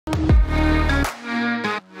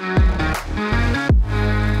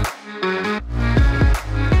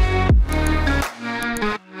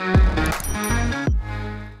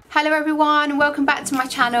Hello everyone, welcome back to my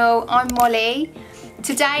channel. I'm Molly.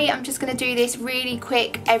 Today I'm just going to do this really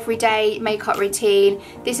quick everyday makeup routine.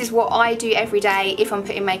 This is what I do every day if I'm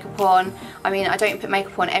putting makeup on. I mean, I don't put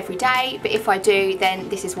makeup on every day, but if I do, then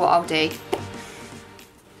this is what I'll do.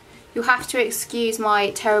 You'll have to excuse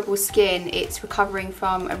my terrible skin. It's recovering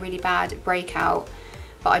from a really bad breakout,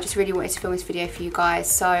 but I just really wanted to film this video for you guys,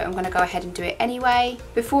 so I'm going to go ahead and do it anyway.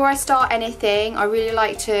 Before I start anything, I really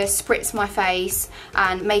like to spritz my face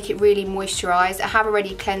and make it really moisturised. I have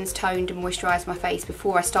already cleansed, toned and moisturised my face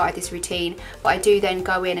before I started this routine, but I do then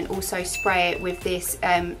go in and also spray it with this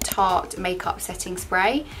Tarte makeup setting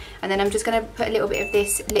spray. And then I'm just going to put a little bit of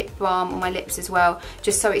this lip balm on my lips as well,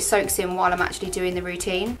 just so it soaks in while I'm actually doing the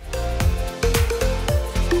routine.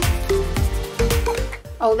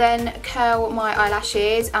 I'll then curl my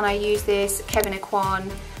eyelashes, and I use this Kevyn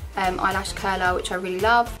Aucoin eyelash curler, which I really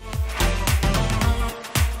love.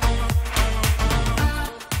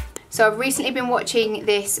 So I've recently been watching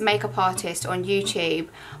this makeup artist on YouTube.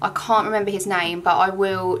 I can't remember his name, but I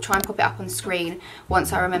will try and pop it up on screen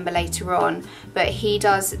once I remember later on. But he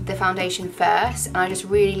does the foundation first, and I just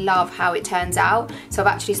really love how it turns out. So I've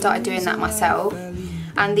actually started doing that myself.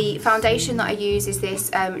 And the foundation that I use is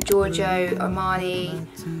this Giorgio Armani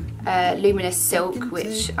Luminous Silk,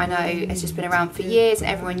 which I know has just been around for years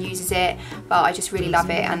and everyone uses it, but I just really love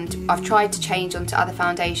it, and I've tried to change onto other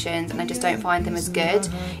foundations and I just don't find them as good.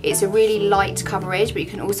 It's a really light coverage, but you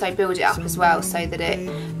can also build it up as well so that it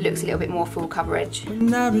looks a little bit more full coverage.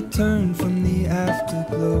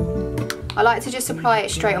 I like to just apply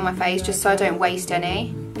it straight on my face just so I don't waste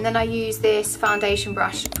any. And then I use this foundation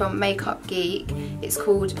brush from Makeup Geek. It's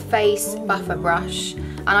called Face Buffer Brush,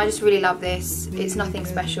 and I just really love this. It's nothing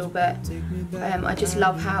special, but I just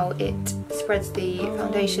love how it spreads the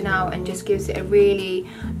foundation out and just gives it a really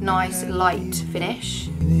nice light finish.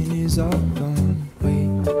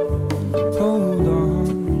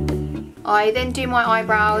 I then do my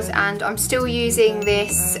eyebrows, and I'm still using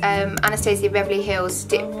this Anastasia Beverly Hills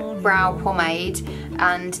Stip Brow Pomade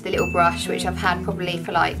and the little brush, which I've had probably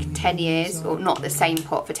for like 10 years, or not the same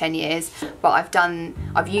pot for 10 years, but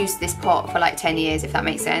I've used this pot for like 10 years, if that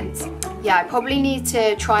makes sense. Yeah, I probably need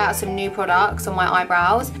to try out some new products on my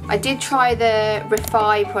eyebrows. I did try the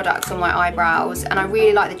Refi products on my eyebrows, and I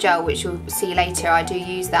really like the gel, which you'll see later. I do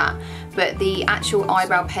use that, but the actual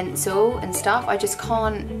eyebrow pencil and stuff, I just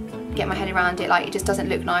can't get my head around it. Like, it just doesn't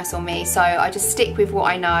look nice on me, so I just stick with what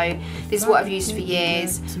I know. This is what I've used for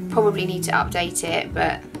years. Probably need to update it,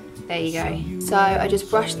 but there you go. So I just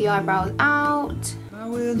brush the eyebrows out,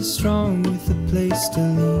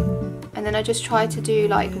 and then I just try to do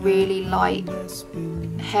like really light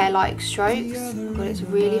hair-like strokes. But it's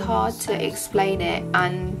really hard to explain it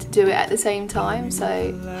and do it at the same time,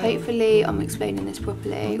 so hopefully I'm explaining this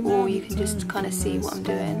properly, or you can just kind of see what I'm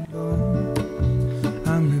doing.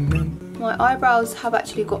 My eyebrows have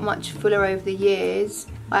actually got much fuller over the years.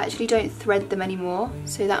 I actually don't thread them anymore,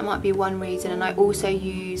 so that might be one reason, and I also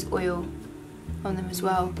use oil on them as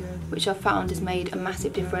well, which I've found has made a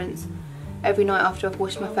massive difference. Every night after I've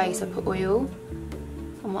washed my face, I put oil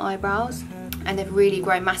on my eyebrows, and they've really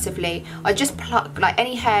grown massively. I just pluck, like,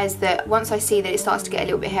 any hairs that, once I see that it starts to get a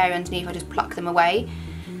little bit hairy underneath, I just pluck them away.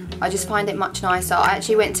 I just find it much nicer. I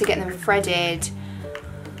actually went to get them threaded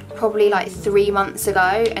probably like 3 months ago,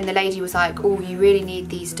 and the lady was like, oh, you really need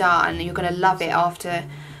these done, you're gonna love it after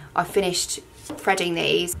I finished threading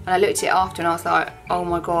these. And I looked at it after and I was like, oh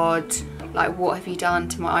my god, like, what have you done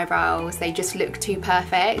to my eyebrows? They just look too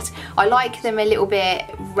perfect. I like them a little bit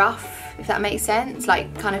rough, if that makes sense,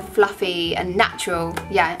 like kind of fluffy and natural.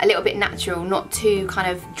 Yeah, a little bit natural, not too kind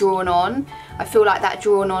of drawn on. I feel like that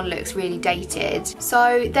drawn on looks really dated.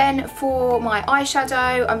 So then for my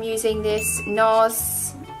eyeshadow, I'm using this NARS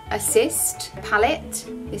Assist palette.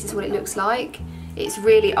 This is what it looks like. It's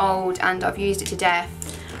really old and I've used it to death.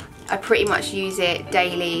 I pretty much use it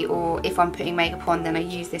daily, or if I'm putting makeup on, then I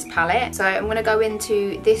use this palette. So I'm going to go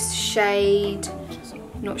into this shade,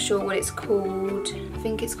 not sure what it's called, I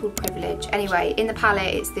think it's called Privilege. Anyway, in the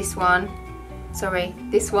palette it's this one, sorry,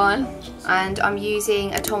 this one, and I'm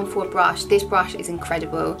using a Tom Ford brush. This brush is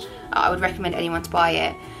incredible. I would recommend anyone to buy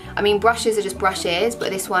it. I mean, brushes are just brushes, but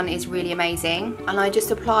this one is really amazing. And I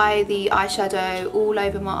just apply the eyeshadow all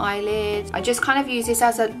over my eyelid. I just kind of use this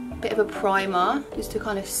as a bit of a primer, just to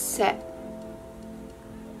kind of set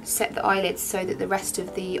the eyelids so that the rest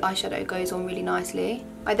of the eyeshadow goes on really nicely.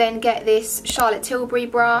 I then get this Charlotte Tilbury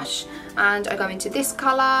brush, and I go into this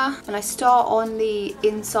colour, and I start on the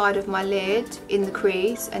inside of my lid in the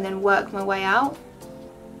crease and then work my way out.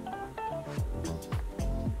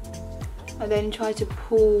 I then try to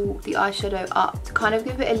pull the eyeshadow up to kind of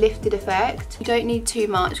give it a lifted effect. You don't need too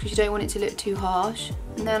much because you don't want it to look too harsh.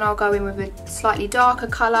 And then I'll go in with a slightly darker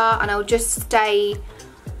colour, and I'll just stay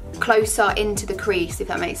closer into the crease, if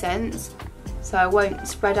that makes sense. So I won't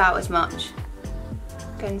spread out as much.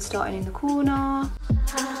 Again, starting in the corner.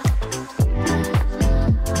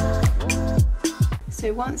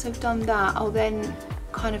 So once I've done that, I'll then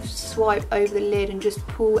kind of swipe over the lid and just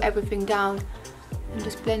pull everything down and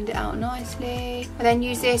just blend it out nicely. I then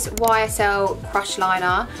use this YSL Crush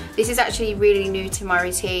Liner. This is actually really new to my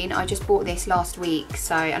routine. I just bought this last week,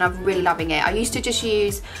 and I'm really loving it. I used to just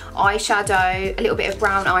use eyeshadow, a little bit of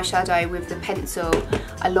brown eyeshadow with the pencil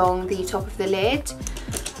along the top of the lid,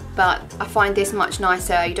 but I find this much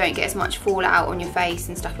nicer. You don't get as much fallout on your face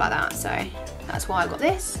and stuff like that, so that's why I got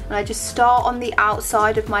this. And I just start on the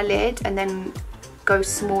outside of my lid and then go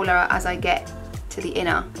smaller as I get to the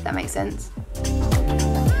inner, if that makes sense.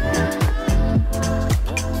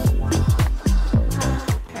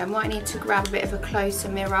 Okay, I might need to grab a bit of a closer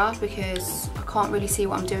mirror because I can't really see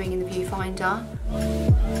what I'm doing in the viewfinder.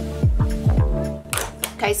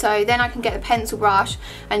 Okay, so then I can get the pencil brush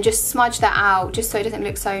and just smudge that out just so it doesn't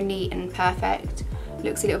look so neat and perfect. It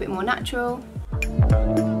looks a little bit more natural.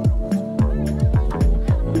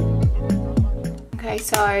 Okay,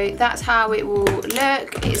 so that's how it will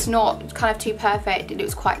look. It's not kind of too perfect, it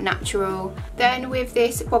looks quite natural. Then with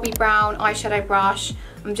this Bobbi Brown eyeshadow brush,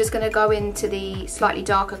 I'm just going to go into the slightly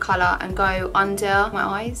darker colour and go under my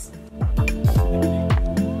eyes.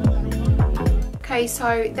 Okay,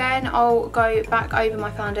 so then I'll go back over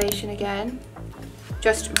my foundation again.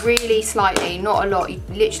 Just really slightly, not a lot. You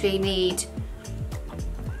literally need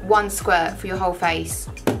one squirt for your whole face.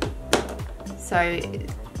 So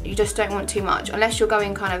you just don't want too much, unless you're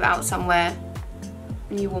going kind of out somewhere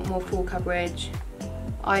and you want more full coverage.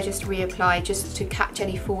 I just reapply just to catch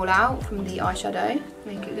any fallout from the eyeshadow,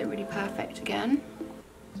 make it look really perfect again.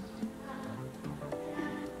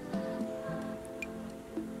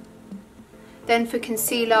 Then for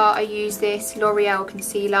concealer, I use this L'Oreal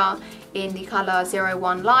concealer in the colour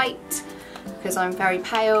 01 Light because I'm very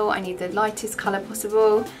pale. I need the lightest colour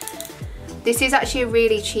possible. This is actually a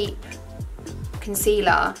really cheap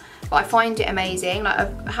concealer, but I find it amazing. Like,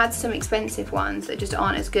 I've had some expensive ones that just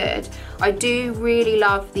aren't as good. I do really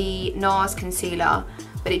love the NARS concealer,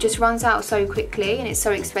 but it just runs out so quickly and it's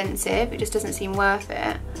so expensive, it just doesn't seem worth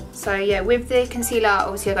it. So yeah, with the concealer,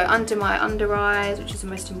 obviously I go under my under eyes, which is the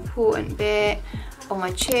most important bit, on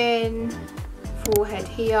my chin, forehead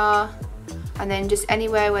here, and then just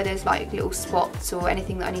anywhere where there's like little spots or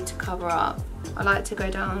anything that I need to cover up. I like to go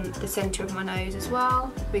down the centre of my nose as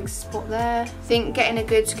well, big spot there. I think getting a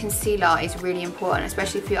good concealer is really important,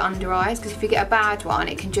 especially for your under eyes, because if you get a bad one,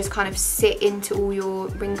 it can just kind of sit into all your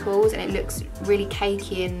wrinkles and it looks really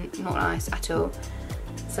cakey and not nice at all.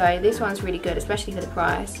 So this one's really good, especially for the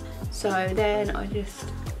price. So then I just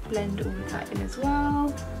blend all of that in as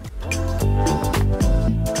well.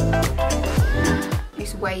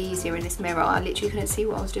 It's way easier in this mirror. I literally couldn't see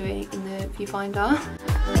what I was doing in the viewfinder.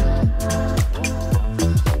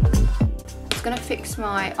 I'm going to fix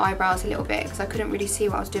my eyebrows a little bit because I couldn't really see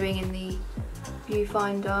what I was doing in the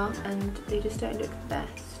viewfinder and they just don't look the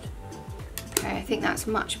best. Okay, I think that's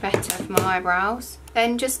much better for my eyebrows.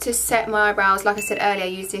 Then just to set my eyebrows, like I said earlier, I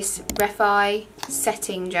use this Refi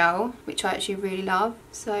setting gel, which I actually really love.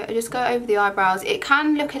 So I just go over the eyebrows. It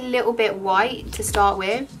can look a little bit white to start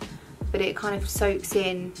with, but it kind of soaks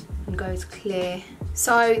in and goes clear.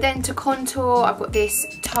 So then to contour, I've got this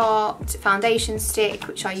Tarte foundation stick,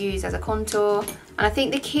 which I use as a contour. And I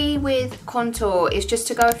think the key with contour is just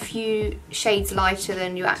to go a few shades lighter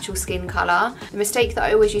than your actual skin colour. The mistake that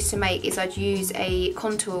I always used to make is I'd use a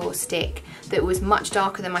contour stick that was much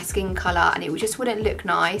darker than my skin colour and it just wouldn't look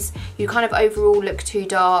nice. You kind of overall look too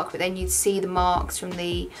dark, but then you'd see the marks from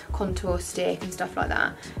the contour stick and stuff like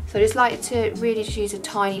that. So I just like to really just use a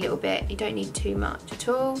tiny little bit. You don't need too much at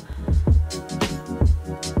all.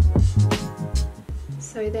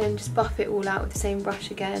 So then just buff it all out with the same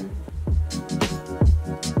brush again.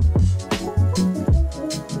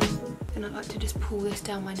 And I like to just pull this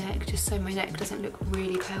down my neck just so my neck doesn't look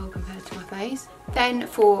really pale compared to my face. Then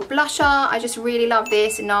for blusher, I just really love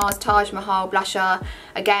this NARS Taj Mahal blusher.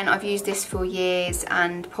 Again, I've used this for years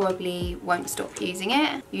and probably won't stop using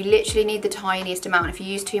it. You literally need the tiniest amount. If you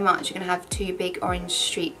use too much, you're gonna have two big orange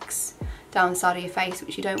streaks down the side of your face,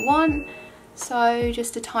 which you don't want. So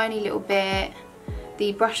just a tiny little bit.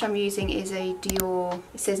 The brush I'm using is a Dior,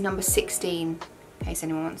 it says number 16, in case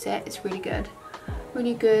anyone wants it. It's really good.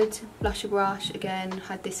 Really good blusher brush. Again,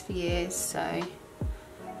 had this for years, so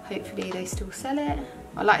hopefully they still sell it.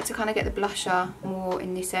 I like to kind of get the blusher more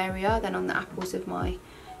in this area than on the apples of my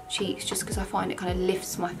cheeks, just because I find it kind of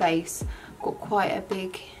lifts my face. I've got quite a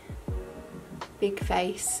big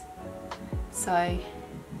face, so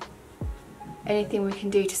anything we can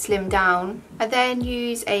do to slim down. I then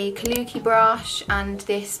use a Kaluki brush and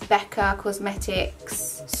this Becca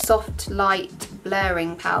Cosmetics Soft Light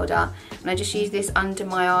Blurring Powder, and I just use this under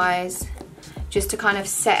my eyes just to kind of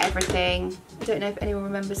set everything. I don't know if anyone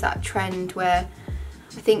remembers that trend where,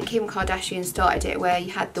 I think Kim Kardashian started it, where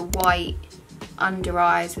you had the white under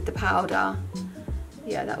eyes with the powder.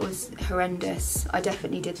 Yeah, that was horrendous. I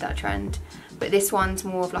definitely did that trend. But this one's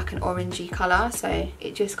more of like an orangey colour, so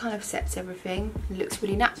it just kind of sets everything. It looks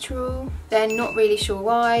really natural. Then, not really sure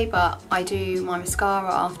why, but I do my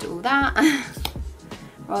mascara after all that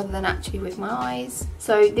rather than actually with my eyes.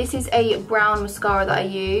 So this is a brown mascara that I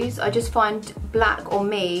use. I just find black on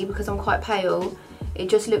me, because I'm quite pale, it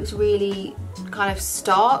just looks really kind of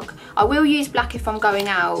stark. I will use black if I'm going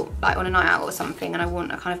out, like on a night out or something, and I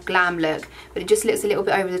want a kind of glam look, but it just looks a little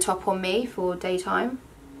bit over the top on me for daytime.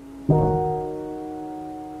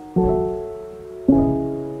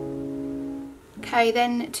 Okay,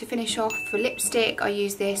 then to finish off for lipstick, I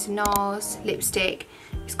use this NARS lipstick.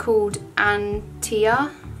 It's called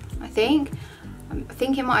Antia, I think. I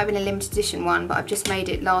think it might have been a limited edition one, but I've just made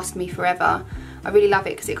it last me forever. I really love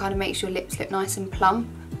it because it kind of makes your lips look nice and plump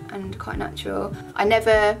and quite natural. I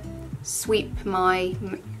never sweep my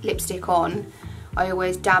lipstick on. I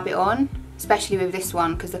always dab it on, especially with this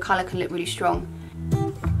one, because the colour can look really strong.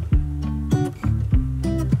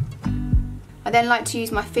 I then like to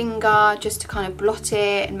use my finger just to kind of blot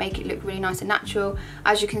it and make it look really nice and natural.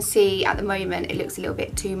 As you can see at the moment, it looks a little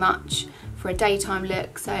bit too much for a daytime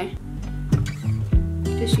look, so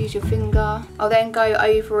just use your finger. I'll then go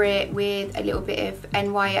over it with a little bit of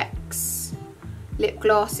NYX lip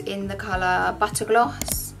gloss in the colour Butter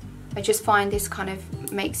Gloss. I just find this kind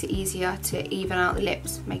of makes it easier to even out the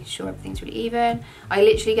lips, making sure everything's really even. I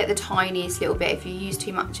literally get the tiniest little bit. If you use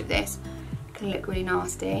too much of this, it can look really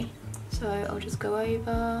nasty. So I'll just go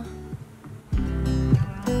over.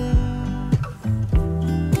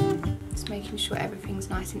 Just making sure everything's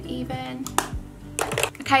nice and even.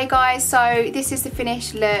 Okay guys, so this is the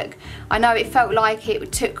finished look. I know it felt like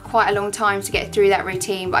it took quite a long time to get through that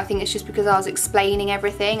routine, but I think it's just because I was explaining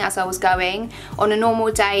everything as I was going. On a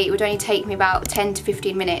normal day, it would only take me about 10 to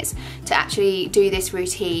 15 minutes to actually do this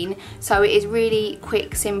routine. So it is really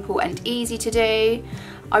quick, simple and easy to do.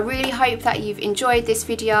 I really hope that you've enjoyed this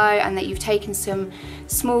video and that you've taken some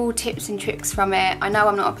small tips and tricks from it. I know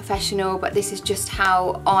I'm not a professional, but this is just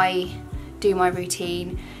how I do my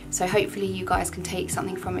routine. So hopefully you guys can take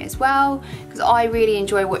something from it as well, because I really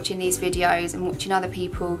enjoy watching these videos and watching other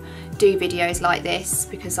people do videos like this,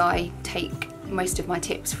 because I take most of my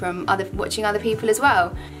tips from watching other people as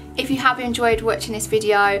well. If you have enjoyed watching this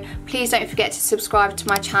video, please don't forget to subscribe to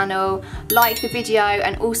my channel, like the video,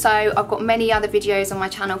 and also I've got many other videos on my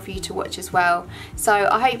channel for you to watch as well. So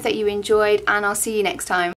I hope that you enjoyed, and I'll see you next time.